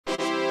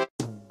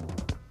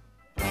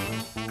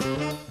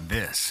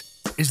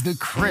is The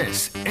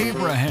Chris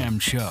Abraham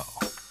Show.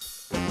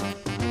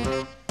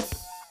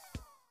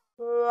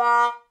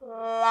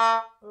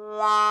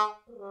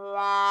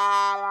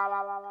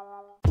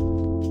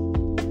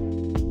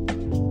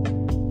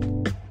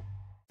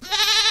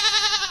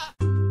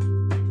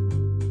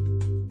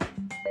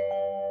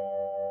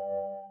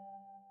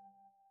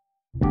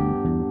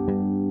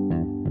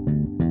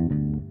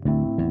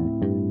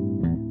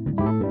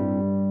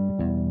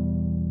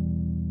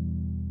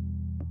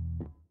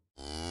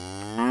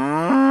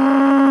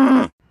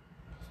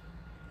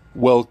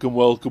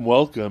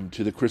 Welcome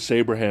to the Chris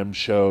Abraham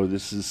Show.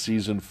 This is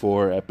Season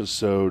 4,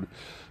 Episode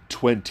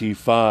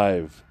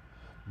 25.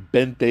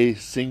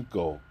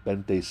 25.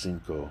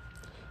 24.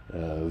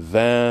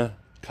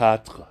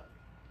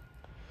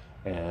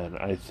 And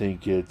I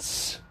think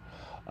it's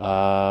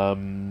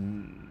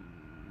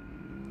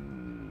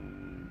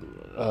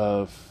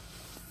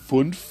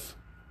 25?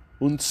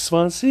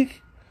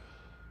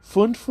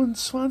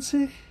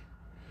 25?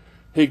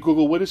 Hey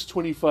Google, what is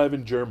 25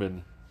 in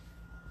German?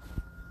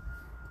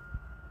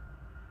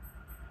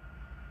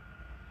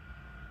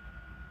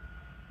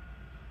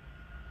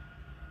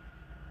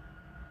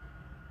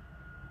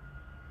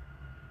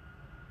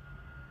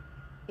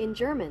 In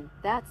German,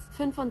 that's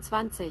 25.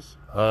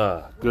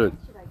 Ah, good. What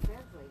should I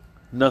translate?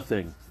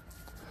 Nothing.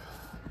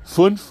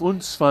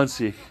 25.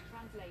 Translating.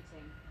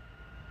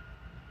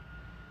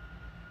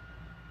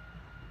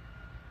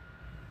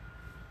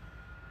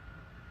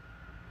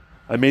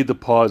 I made the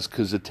pause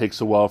because it takes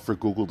a while for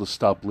Google to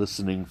stop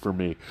listening for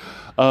me.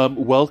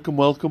 Welcome.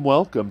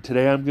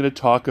 Today I'm going to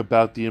talk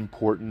about the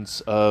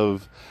importance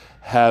of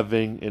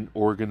having an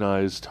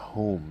organized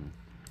home.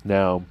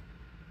 Now,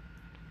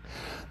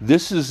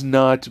 this is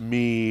not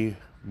me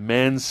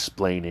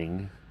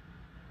mansplaining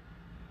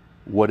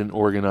what an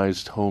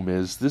organized home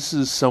is. This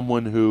is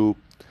someone who,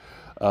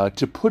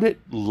 to put it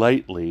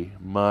lightly,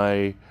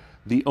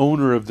 the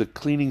owner of the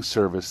cleaning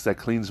service that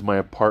cleans my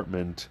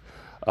apartment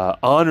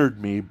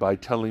honored me by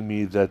telling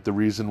me that the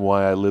reason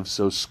why I live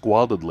so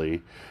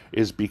squalidly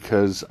is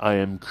because I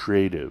am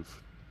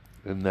creative.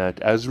 And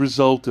that as a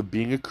result of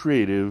being a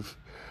creative,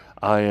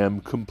 I am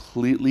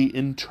completely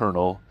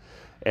internal,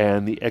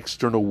 and the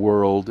external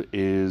world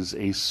is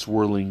a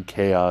swirling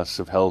chaos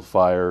of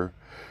hellfire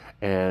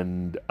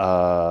and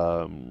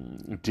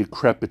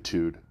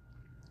decrepitude.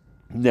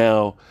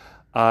 Now,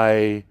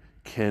 I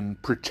can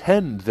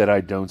pretend that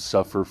I don't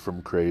suffer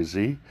from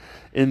crazy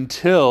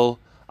until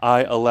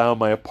I allow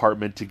my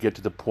apartment to get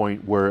to the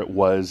point where it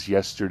was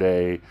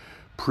yesterday,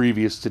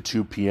 previous to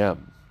 2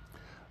 p.m.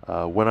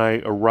 When I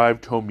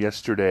arrived home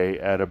yesterday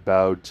at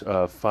about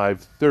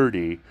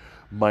 5:30,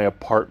 my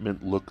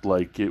apartment looked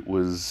like it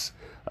was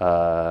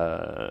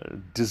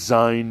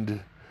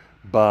designed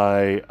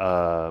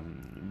by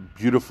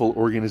beautiful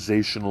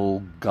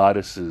organizational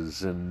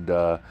goddesses and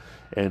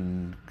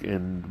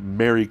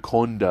Mary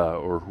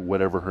Condo, or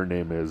whatever her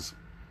name is.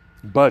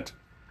 But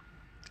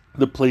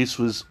the place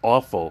was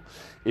awful.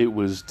 It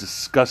was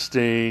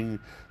disgusting.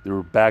 There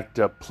were backed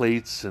up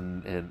plates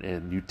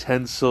and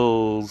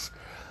utensils.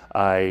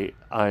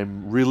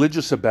 I'm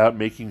religious about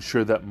making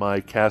sure that my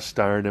cast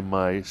iron and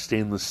my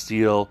stainless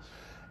steel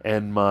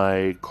and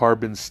my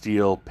carbon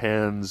steel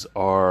pans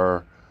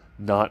are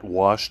not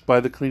washed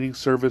by the cleaning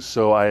service,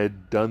 so I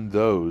had done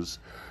those.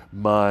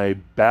 My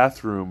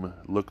bathroom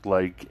looked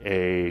like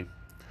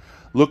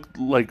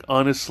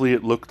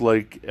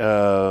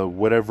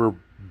whatever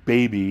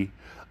baby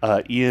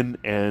Ian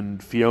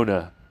and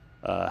Fiona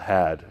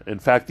had. In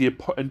fact, the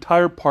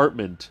entire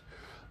apartment,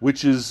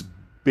 which is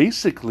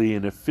basically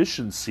an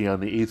efficiency on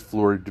the 8th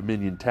floor of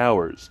Dominion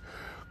Towers,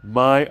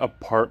 my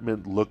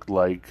apartment looked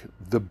like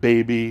the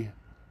baby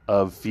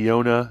of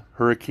Fiona,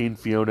 Hurricane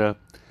Fiona,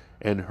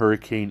 and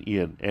Hurricane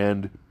Ian.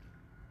 And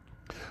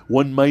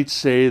one might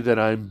say that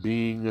I'm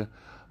being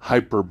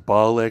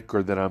hyperbolic,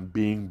 or that I'm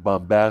being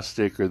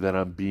bombastic, or that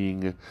I'm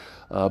being...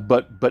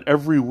 but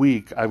every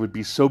week I would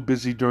be so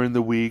busy during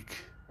the week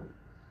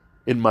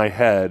in my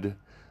head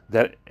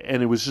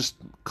and it was just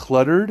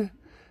cluttered,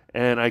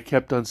 and I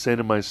kept on saying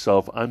to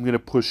myself, I'm going to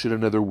push it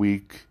another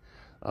week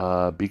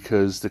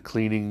because the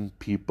cleaning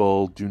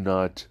people do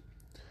not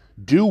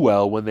do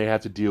well when they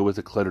have to deal with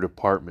a cluttered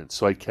apartment.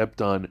 So I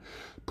kept on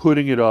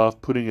putting it off,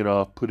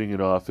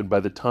 and by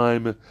the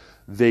time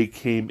they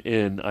came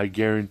in, I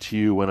guarantee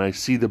you, when I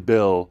see the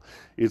bill,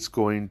 it's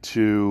going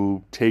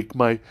to take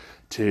my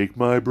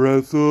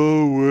breath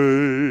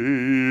away,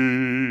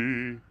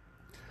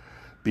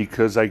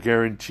 because I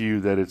guarantee you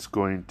that it's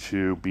going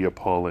to be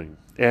appalling.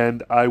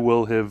 And I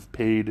will have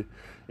paid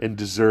and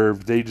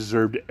they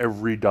deserved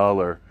every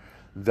dollar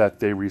that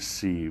they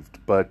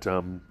received. But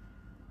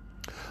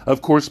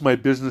of course, my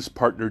business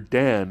partner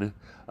Dan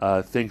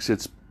thinks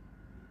it's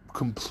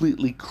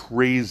completely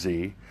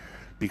crazy,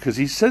 because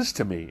he says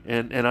to me,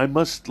 and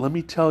let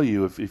me tell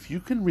you, if you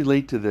can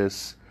relate to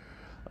this,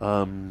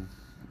 I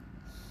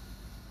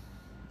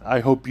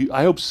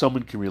hope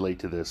someone can relate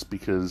to this,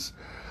 because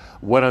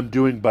what I'm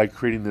doing by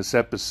creating this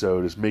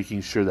episode is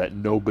making sure that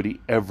nobody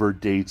ever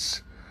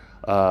dates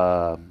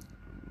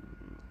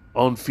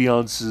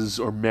enfiances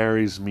or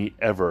marries me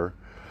ever.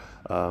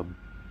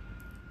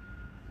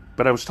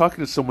 But I was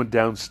talking to someone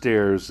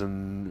downstairs,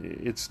 and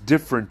it's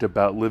different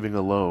about living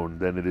alone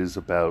than it is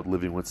about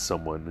living with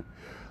someone.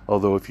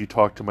 Although if you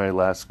talk to my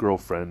last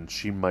girlfriend,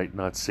 she might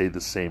not say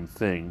the same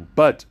thing.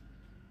 But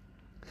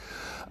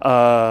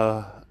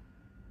most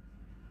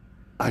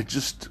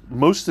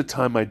of the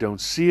time I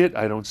don't see it.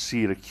 I don't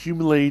see it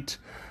accumulate.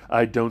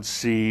 I don't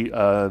see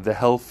the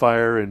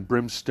hellfire and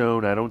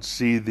brimstone. I don't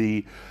see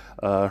the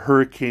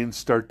hurricanes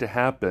start to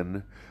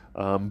happen.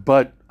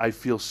 But I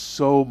feel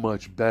so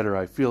much better.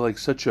 I feel like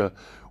such a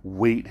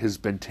weight has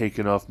been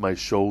taken off my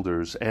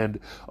shoulders. And,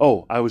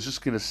 I was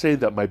just going to say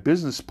that my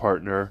business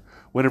partner,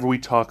 whenever we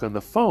talk on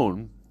the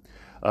phone,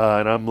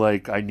 and I'm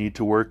like, I need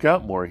to work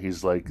out more.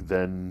 He's like,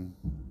 then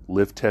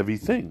lift heavy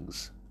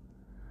things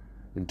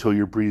until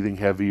you're breathing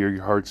heavier,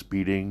 your heart's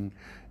beating,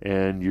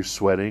 and you're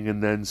sweating,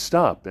 and then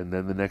stop. And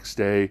then the next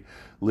day,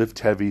 lift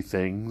heavy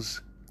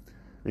things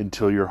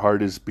until your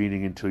heart is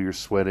beating, until you're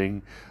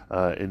sweating,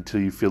 until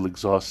you feel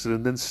exhausted,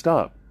 and then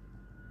stop.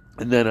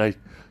 And then I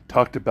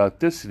talked about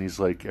this, and he's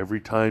like, every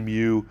time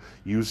you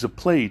use a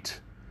plate,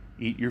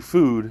 eat your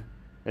food,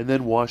 and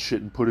then wash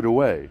it and put it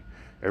away.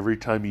 Every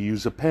time you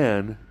use a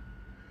pan,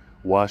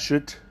 wash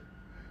it.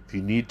 If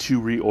you need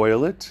to,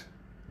 re-oil it,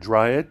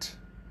 dry it,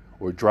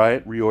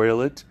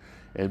 re-oil it,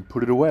 and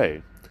put it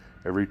away.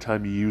 Every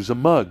time you use a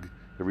mug,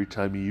 every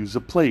time you use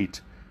a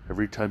plate,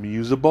 every time you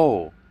use a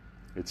bowl,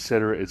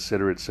 etc.,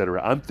 etc.,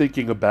 etc. I'm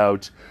thinking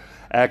about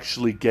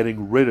actually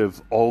getting rid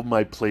of all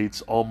my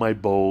plates, all my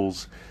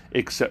bowls,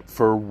 except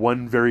for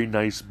one very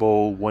nice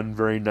bowl, one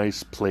very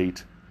nice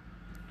plate,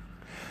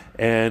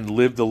 and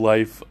live the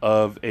life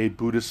of a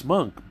Buddhist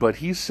monk. But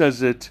he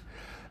says it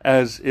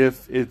as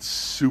if it's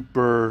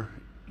super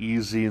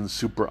easy and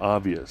super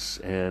obvious.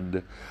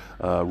 And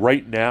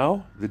right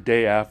now, the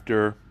day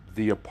after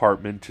the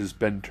apartment has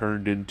been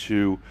turned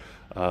into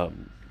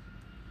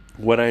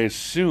what I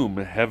assume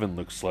heaven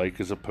looks like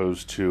as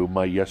opposed to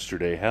my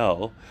yesterday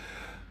hell,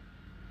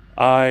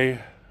 I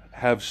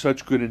have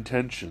such good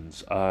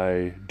intentions.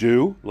 I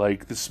do.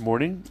 Like this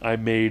morning,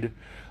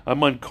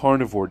 I'm on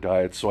carnivore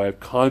diet, so I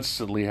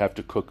constantly have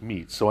to cook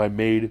meat. So I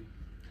made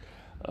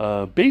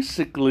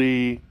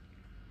basically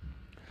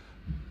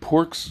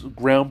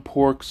ground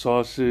pork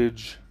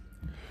sausage,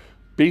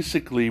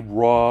 basically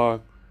raw,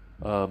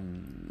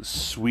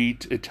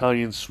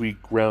 Italian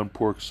sweet ground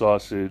pork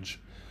sausage,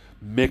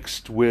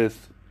 mixed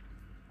with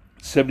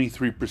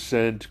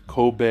 73%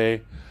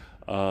 Kobe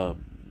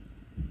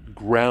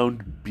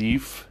ground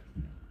beef,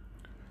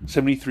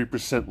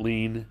 73%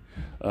 lean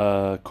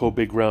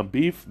Kobe ground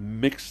beef,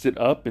 mixed it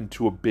up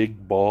into a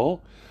big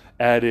ball,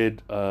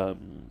 added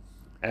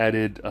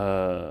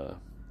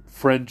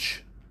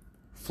French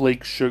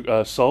flake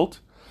sugar, salt,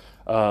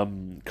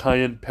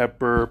 cayenne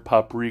pepper,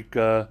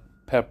 paprika,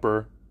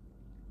 pepper,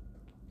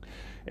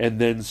 and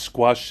then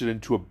squashed it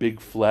into a big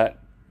flat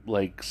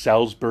like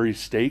Salisbury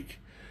steak,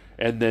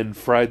 and then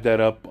fried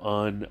that up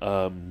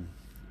on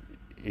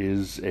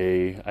it's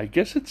a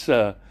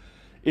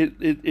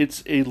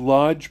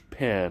large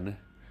pan,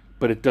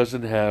 but it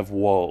doesn't have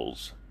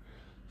walls.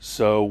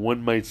 So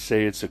one might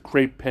say it's a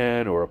crepe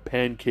pan or a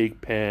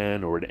pancake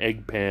pan or an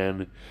egg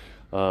pan,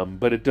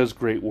 but it does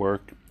great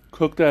work.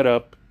 Cook that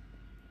up,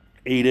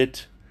 ate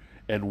it,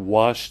 and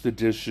washed the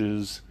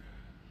dishes,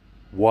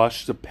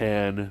 washed the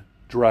pan,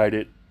 dried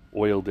it,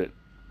 oiled it,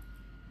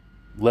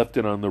 left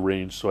it on the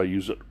range. So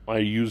I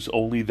use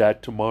only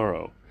that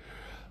tomorrow.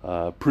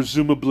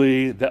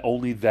 Presumably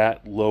only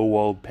that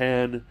low-walled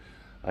pan.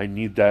 I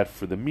need that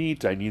for the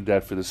meat. I need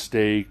that for the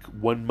steak.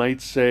 One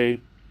might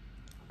say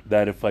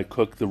that if I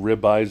cook the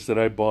ribeyes that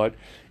I bought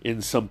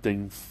in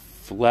something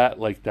flat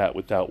like that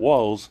without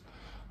walls,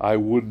 I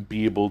wouldn't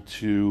be able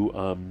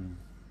to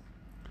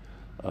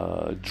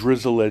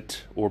drizzle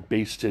it or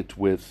baste it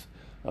with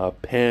a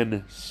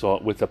pan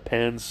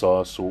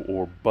sauce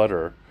or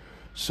butter.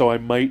 So I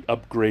might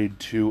upgrade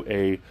to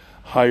a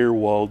higher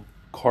walled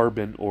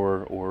carbon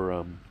or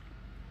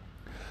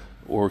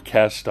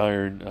cast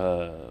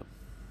iron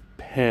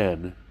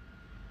pan.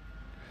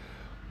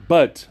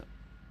 But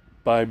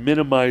by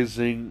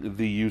minimizing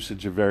the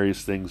usage of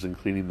various things and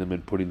cleaning them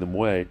and putting them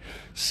away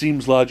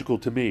seems logical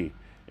to me.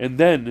 And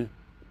then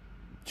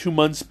 2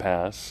 months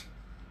pass,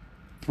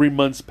 3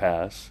 months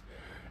pass,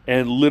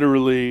 and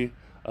literally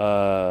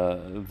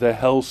the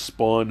hell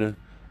spawn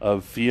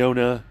of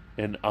Fiona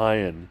and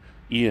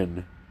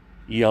Ian,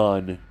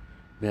 man,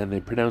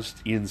 they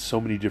pronounced Ian so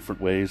many different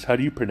ways. How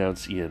do you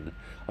pronounce Ian?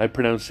 I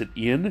pronounce it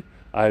Ian.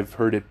 I've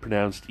heard it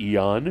pronounced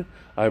Eon.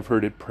 I've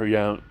heard it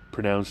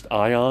pronounced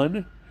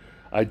Ion.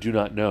 I do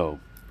not know.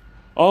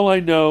 All I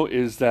know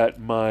is that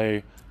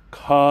my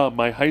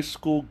high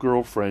school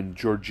girlfriend,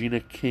 Georgina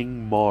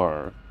King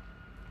Marr,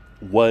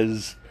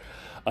 was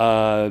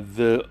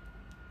the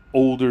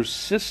older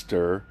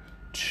sister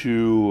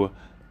to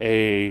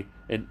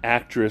an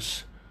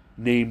actress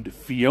named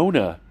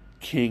Fiona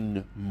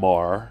King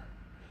Marr,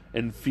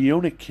 and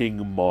Fiona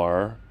King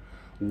Marr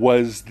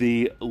was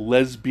the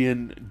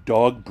lesbian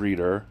dog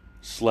breeder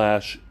 /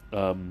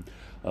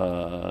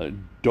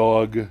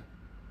 dog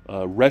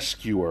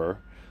rescuer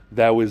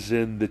that was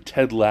in the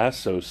Ted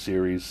Lasso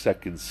series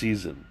second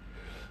season.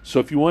 So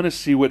if you want to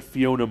see what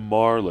Fiona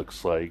Marr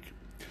looks like,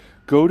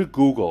 go to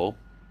Google,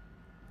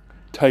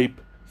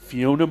 type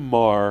Fiona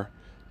Marr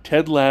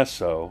Ted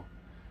Lasso,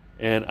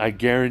 and I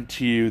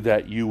guarantee you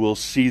that you will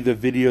see the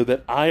video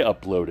that I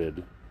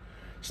uploaded.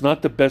 It's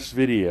not the best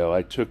video.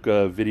 I took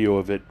a video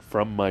of it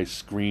from my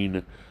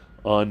screen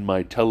on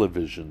my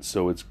television,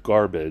 so it's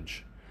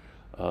garbage.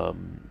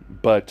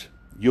 But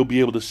you'll be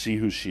able to see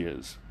who she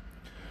is.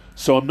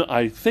 So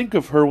I think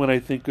of her when I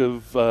think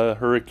of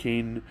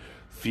Hurricane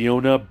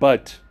Fiona,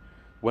 but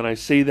when I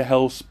say the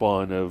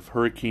hellspawn of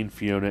Hurricane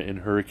Fiona and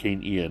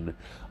Hurricane Ian,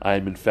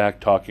 I'm in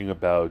fact talking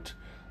about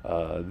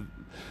to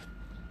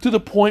the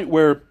point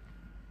where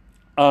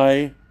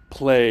I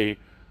play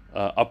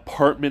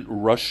apartment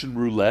Russian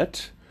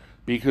roulette,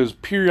 because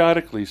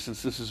periodically,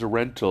 since this is a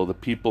rental, the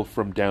people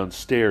from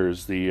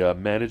downstairs, the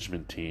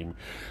management team,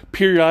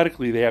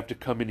 periodically they have to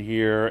come in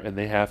here and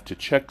they have to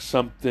check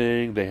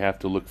something, they have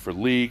to look for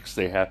leaks,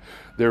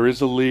 there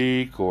is a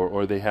leak,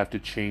 or they have to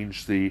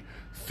change the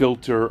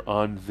filter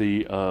on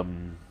the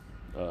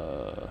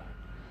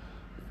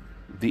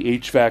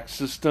HVAC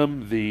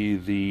system,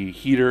 the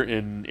heater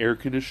and air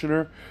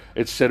conditioner,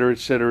 etc.,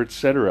 etc.,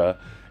 etc.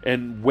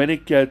 And when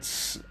it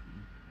gets...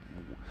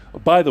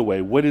 By the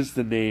way, what is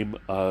the name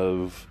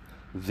of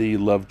the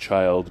love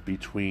child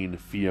between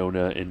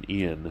Fiona and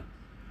Ian?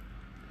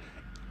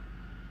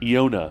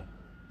 Iona.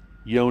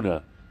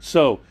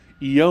 So,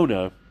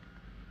 Iona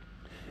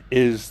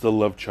is the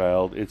love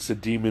child. It's a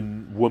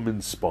demon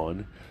woman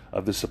spawn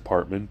of this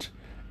apartment.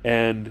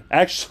 And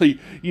actually,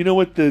 you know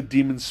what the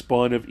demon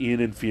spawn of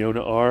Ian and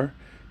Fiona are?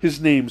 His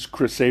name's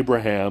Chris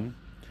Abraham.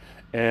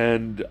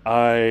 And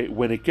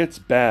when it gets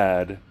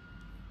bad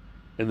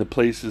and the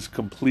place is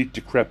complete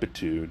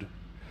decrepitude,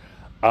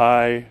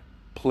 I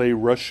play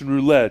Russian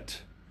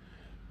roulette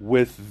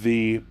with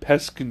the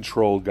pest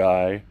control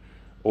guy,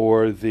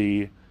 or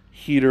the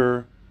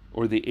heater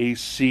or the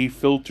AC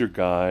filter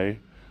guy,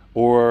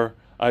 or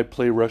I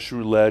play Russian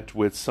roulette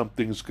with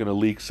something's going to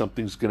leak,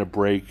 something's going to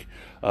break,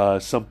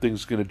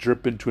 something's going to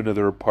drip into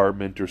another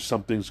apartment, or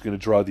something's going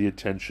to draw the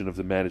attention of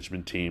the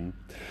management team.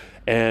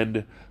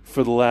 And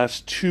for the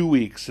last 2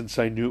 weeks, since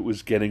I knew it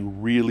was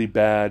getting really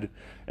bad,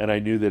 and I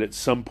knew that at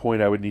some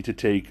point I would need to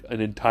take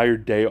an entire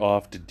day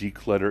off to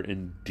declutter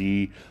and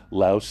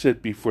de-louse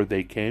it before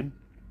they came,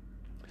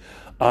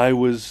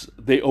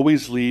 they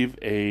always leave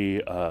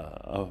a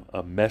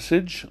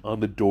message on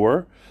the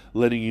door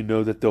letting you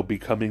know that they'll be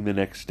coming the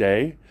next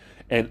day.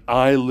 And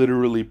I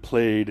literally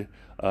played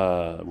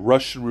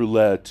Russian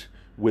roulette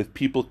with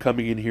people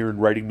coming in here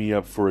and writing me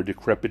up for a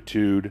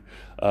decrepitude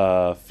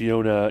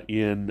Fiona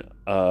in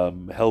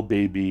Hell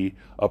Baby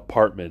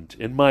apartment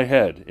in my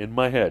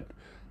head.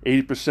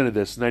 80% of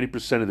this,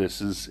 90% of this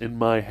is in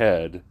my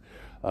head.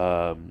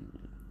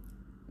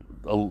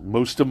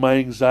 Most of my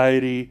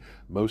anxiety,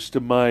 most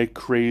of my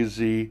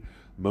crazy,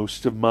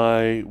 most of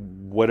my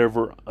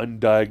whatever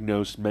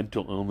undiagnosed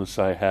mental illness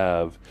I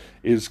have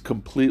is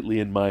completely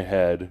in my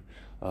head.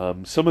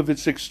 Some of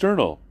it's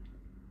external.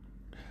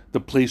 The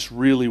place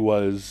really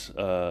was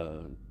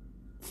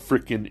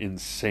freaking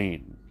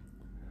insane.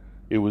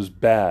 It was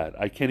bad.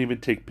 I can't even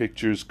take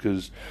pictures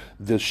because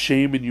the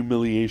shame and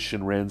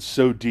humiliation ran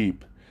so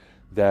deep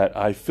that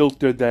I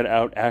filtered that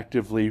out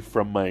actively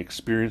from my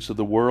experience of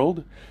the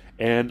world,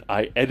 and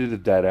I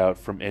edited that out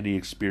from any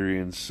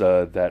experience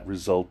that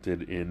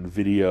resulted in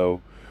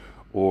video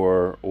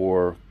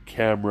or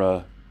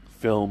camera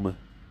film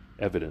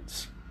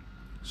evidence.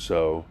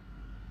 So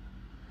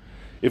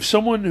if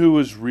someone who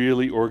was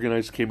really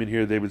organized came in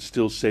here, they would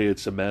still say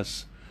it's a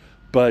mess.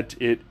 But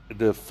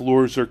the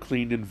floors are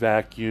cleaned and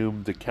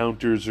vacuumed. The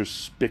counters are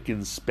spick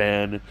and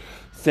span.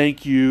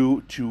 Thank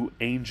you to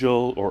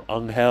Angel or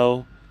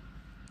Angel.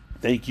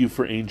 Thank you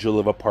for Angel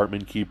of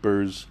Apartment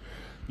Keepers.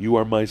 You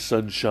are my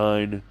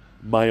sunshine,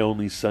 my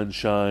only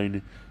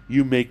sunshine.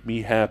 You make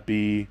me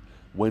happy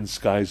when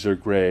skies are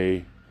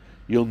gray.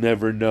 You'll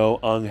never know,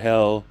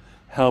 Angel,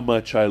 how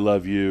much I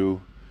love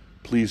you.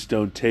 Please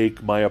don't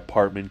take my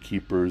apartment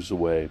keepers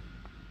away.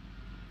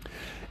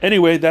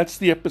 Anyway, that's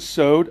the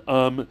episode.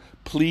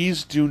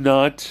 Please do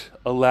not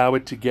allow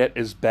it to get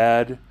as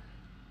bad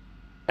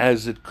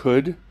as it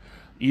could.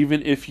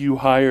 Even if you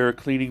hire a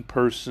cleaning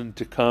person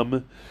to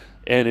come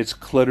and it's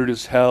cluttered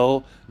as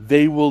hell,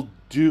 they will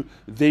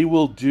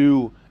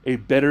do a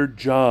better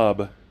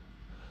job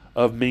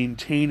of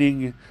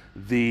maintaining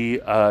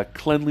the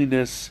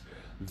cleanliness,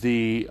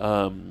 the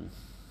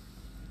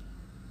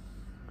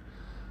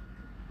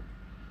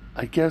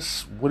I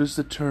guess, what is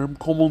the term?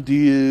 Comment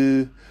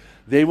dire?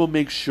 They will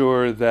make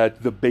sure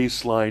that the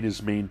baseline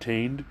is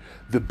maintained,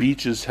 the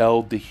beach is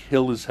held, the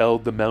hill is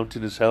held, the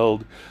mountain is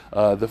held,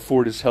 the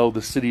fort is held,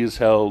 the city is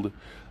held,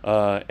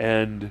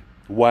 and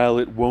while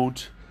it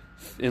won't,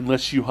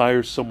 unless you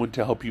hire someone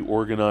to help you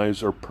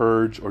organize or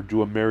purge or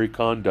do a Mary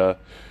Kondo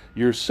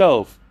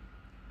yourself,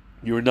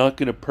 you're not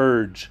going to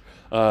purge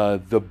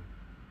the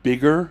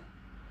bigger,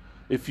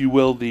 if you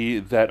will,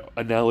 that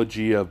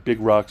analogy of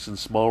big rocks and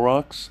small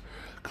rocks.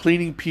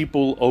 Cleaning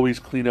people always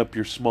clean up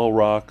your small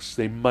rocks.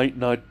 They might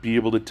not be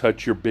able to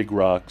touch your big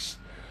rocks.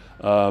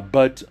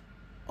 But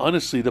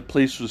honestly, the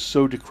place was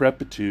so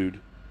decrepit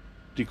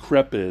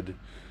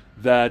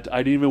that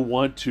I didn't even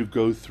want to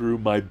go through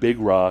my big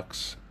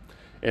rocks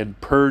and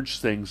purge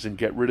things and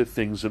get rid of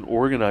things and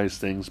organize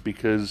things,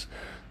 because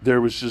it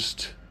was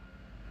just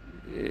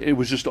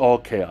all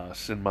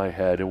chaos in my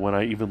head. And when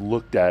I even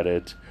looked at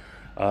it,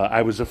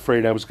 I was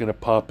afraid I was going to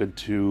pop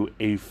into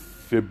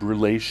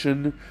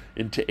afibrillation,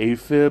 into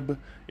AFib,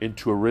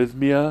 into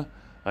arrhythmia.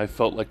 I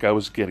felt like I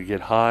was going to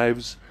get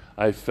hives.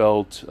 I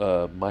felt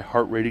my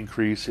heart rate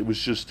increase. It was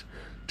just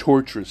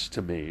torturous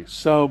to me.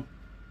 So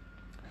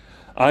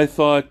I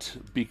thought,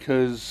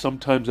 because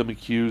sometimes I'm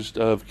accused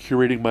of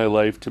curating my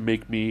life to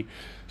make me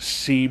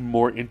seem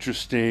more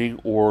interesting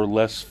or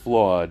less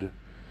flawed.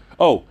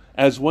 Oh,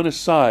 as one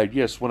aside,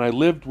 yes, when I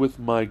lived with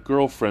my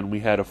girlfriend,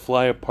 we had a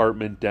fly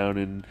apartment down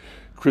in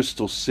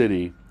Crystal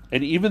City.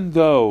 And even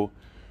though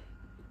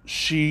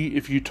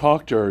if you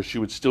talked to her, she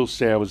would still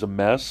say I was a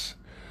mess.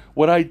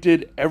 What I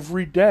did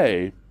every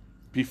day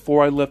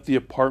before I left the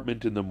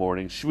apartment in the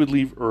morning, she would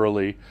leave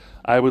early.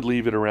 I would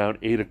leave at around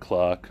 8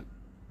 o'clock.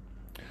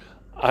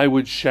 I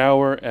would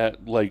shower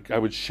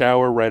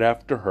right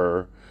after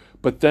her,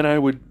 but then I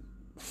would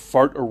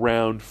fart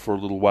around for a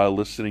little while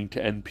listening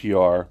to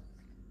NPR.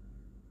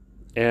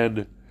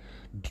 And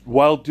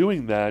while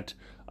doing that,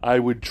 I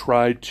would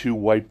try to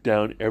wipe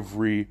down there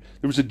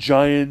was a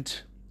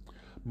giant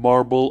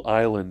marble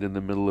island in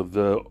the middle of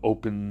the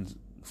open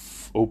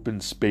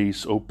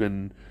space,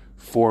 open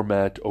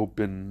format,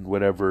 open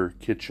whatever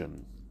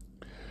kitchen.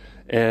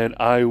 And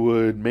I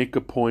would make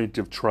a point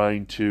of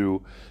trying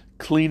to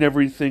clean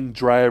everything,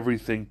 dry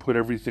everything, put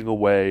everything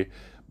away,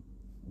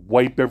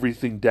 wipe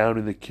everything down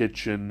in the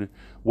kitchen,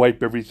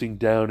 wipe everything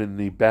down in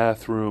the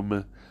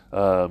bathroom,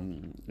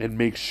 and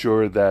make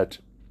sure that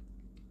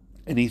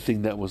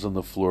anything that was on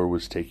the floor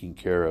was taken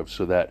care of,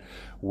 so that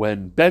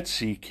when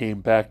Betsy came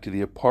back to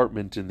the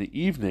apartment in the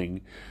evening,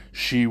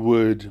 she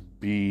would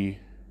be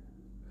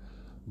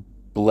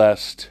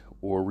blessed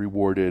or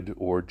rewarded,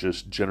 or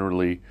just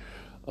generally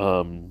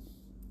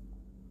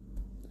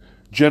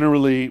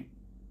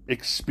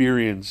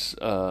experience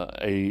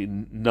a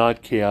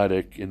not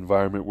chaotic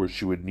environment where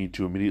she would need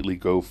to immediately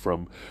go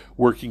from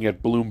working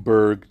at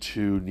Bloomberg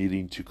to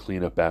needing to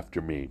clean up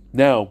after me.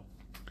 Now,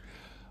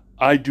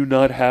 I do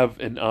not have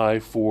an eye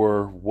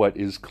for what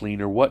is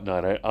clean or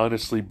whatnot. I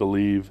honestly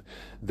believe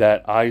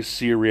that I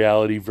see a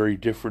reality very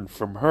different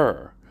from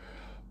her.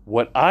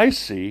 What I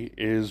see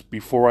is,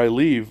 before I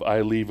leave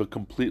a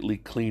completely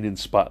clean and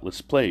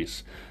spotless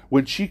place.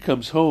 When she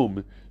comes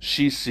home,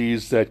 she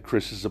sees that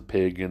Chris is a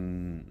pig,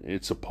 and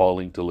it's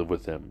appalling to live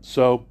with him.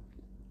 So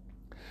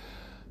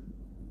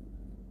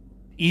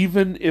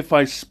even if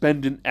I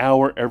spend an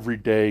hour every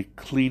day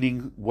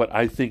cleaning what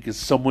I think is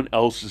someone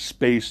else's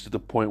space to the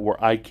point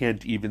where I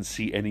can't even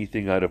see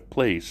anything out of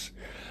place,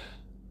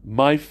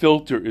 my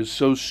filter is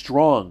so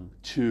strong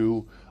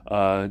to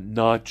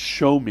not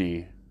show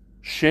me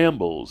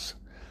shambles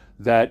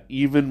that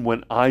even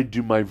when I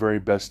do my very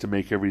best to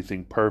make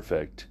everything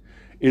perfect,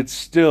 it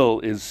still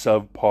is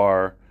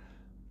subpar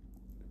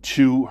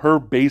to her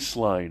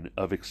baseline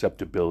of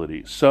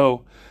acceptability.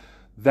 So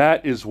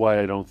that is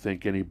why I don't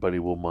think anybody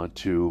will want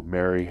to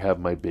marry, have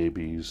my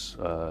babies,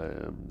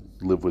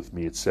 live with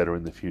me, etc.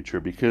 in the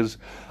future, because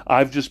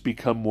I've just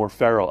become more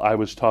feral. I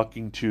was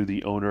talking to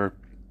the owner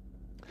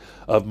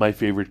of my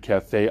favorite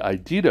cafe,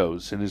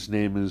 Iditos, and his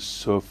name is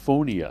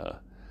Sophonius.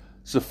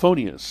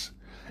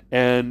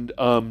 And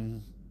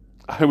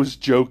I was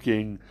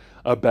joking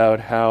about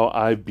how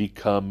I've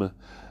become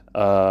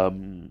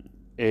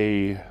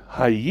a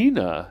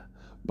hyena,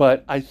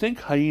 but I think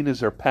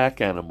hyenas are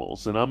pack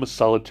animals, and I'm a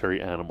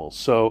solitary animal.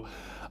 So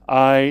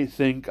I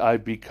think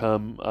I've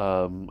become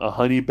a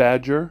honey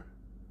badger,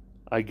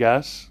 I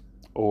guess,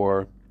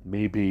 or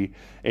maybe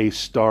a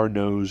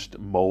star-nosed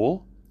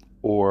mole,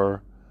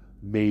 or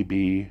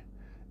maybe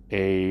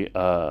a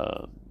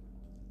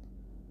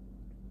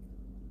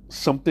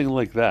something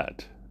like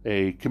that,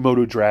 a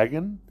Komodo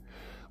dragon,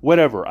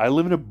 whatever. I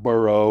live in a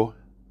burrow.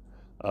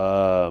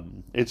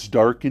 It's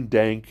dark and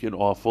dank and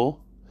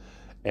awful,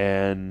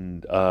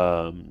 and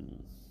I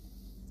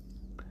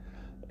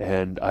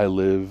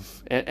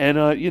live,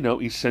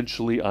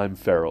 essentially I'm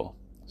feral.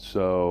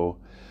 So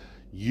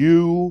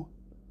you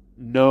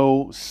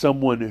know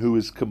someone who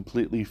is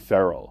completely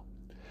feral,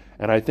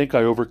 and I think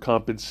I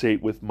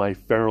overcompensate with my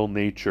feral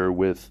nature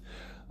with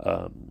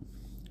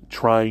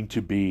trying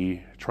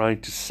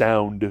to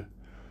sound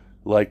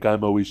like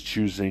I'm always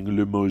choosing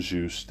le mot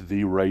juste,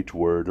 the right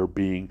word, or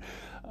being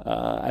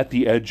at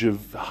the edge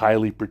of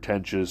highly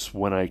pretentious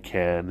when I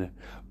can.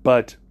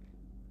 But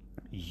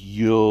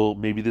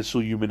maybe this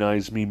will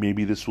humanize me,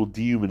 maybe this will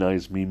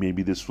dehumanize me,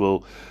 maybe this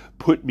will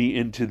put me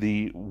into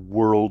the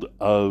world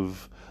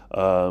of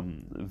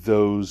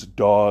those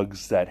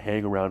dogs that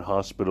hang around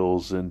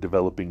hospitals in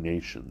developing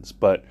nations.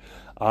 But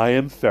I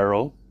am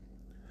feral.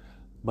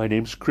 My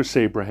name's Chris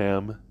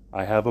Abraham.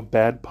 I have a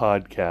bad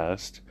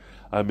podcast.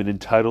 I'm an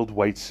entitled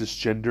white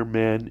cisgender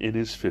man in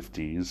his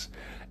 50s,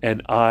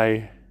 and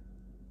I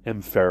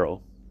am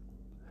feral.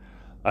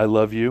 I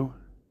love you,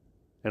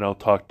 and I'll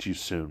talk to you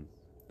soon.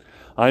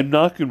 I'm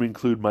not going to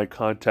include my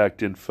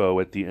contact info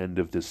at the end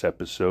of this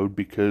episode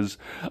because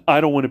I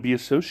don't want to be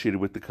associated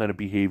with the kind of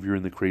behavior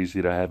and the crazy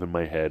that I have in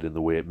my head and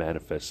the way it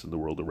manifests in the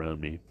world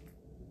around me.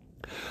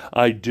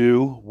 I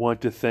do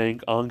want to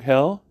thank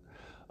Angel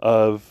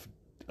of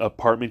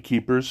Apartment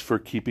Keepers for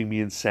keeping me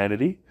in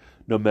sanity,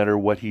 no matter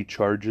what he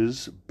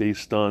charges,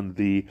 based on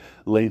the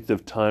length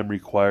of time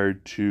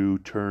required to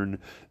turn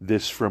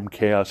this from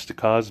chaos to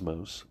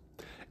cosmos.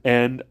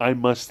 And I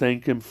must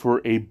thank him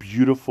for a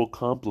beautiful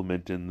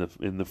compliment in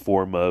the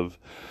form of,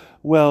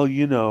 well,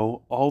 you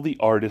know, all the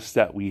artists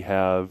that we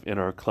have in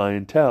our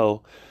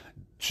clientele,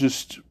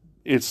 just,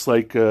 it's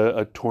like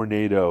a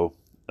tornado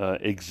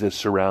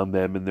exists around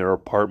them, and their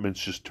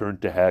apartments just turn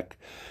to heck.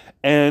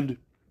 And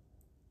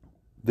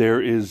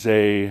there is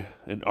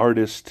an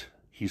artist,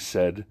 he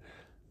said,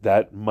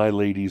 that my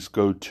ladies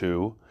go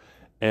to,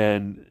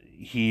 and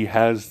he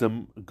has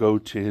them go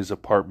to his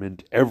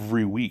apartment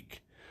every week.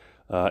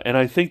 And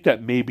I think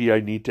that maybe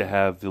I need to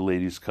have the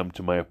ladies come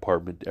to my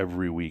apartment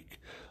every week.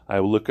 I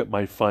will look at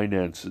my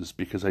finances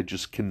because I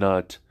just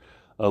cannot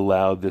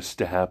allow this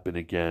to happen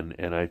again.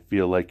 And I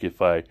feel like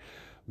if I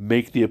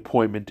make the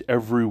appointment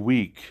every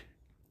week,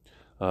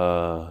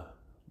 baseline,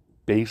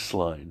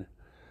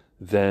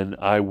 then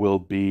I will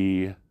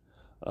be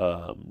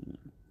under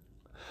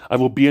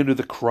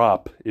the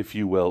crop, if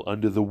you will,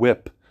 under the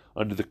whip,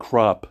 under the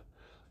crop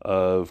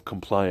of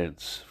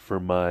compliance for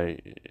my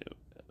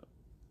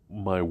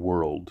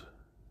world.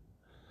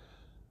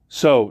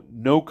 So,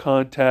 no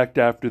contact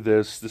after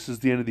this. This is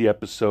the end of the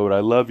episode. I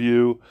love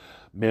you.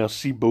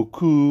 Merci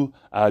beaucoup.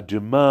 À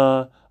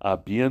demain.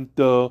 À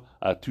bientôt.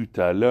 À tout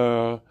à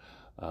l'heure.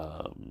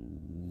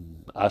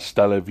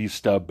 Hasta la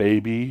vista,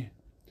 baby.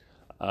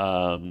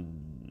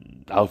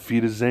 Auf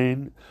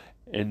Wiedersehen.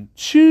 And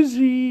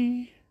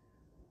tschüssi.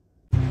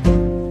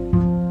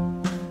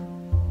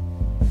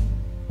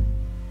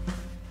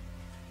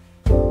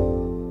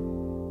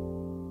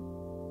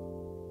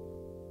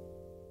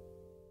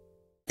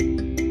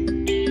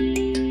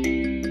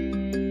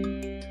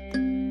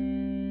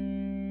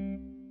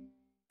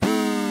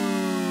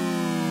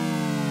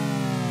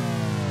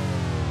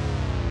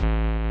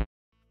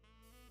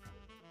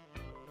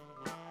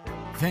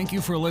 Thank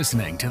you for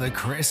listening to The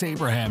Chris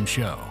Abraham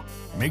Show.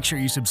 Make sure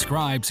you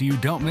subscribe so you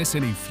don't miss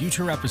any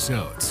future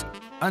episodes.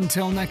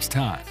 Until next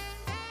time.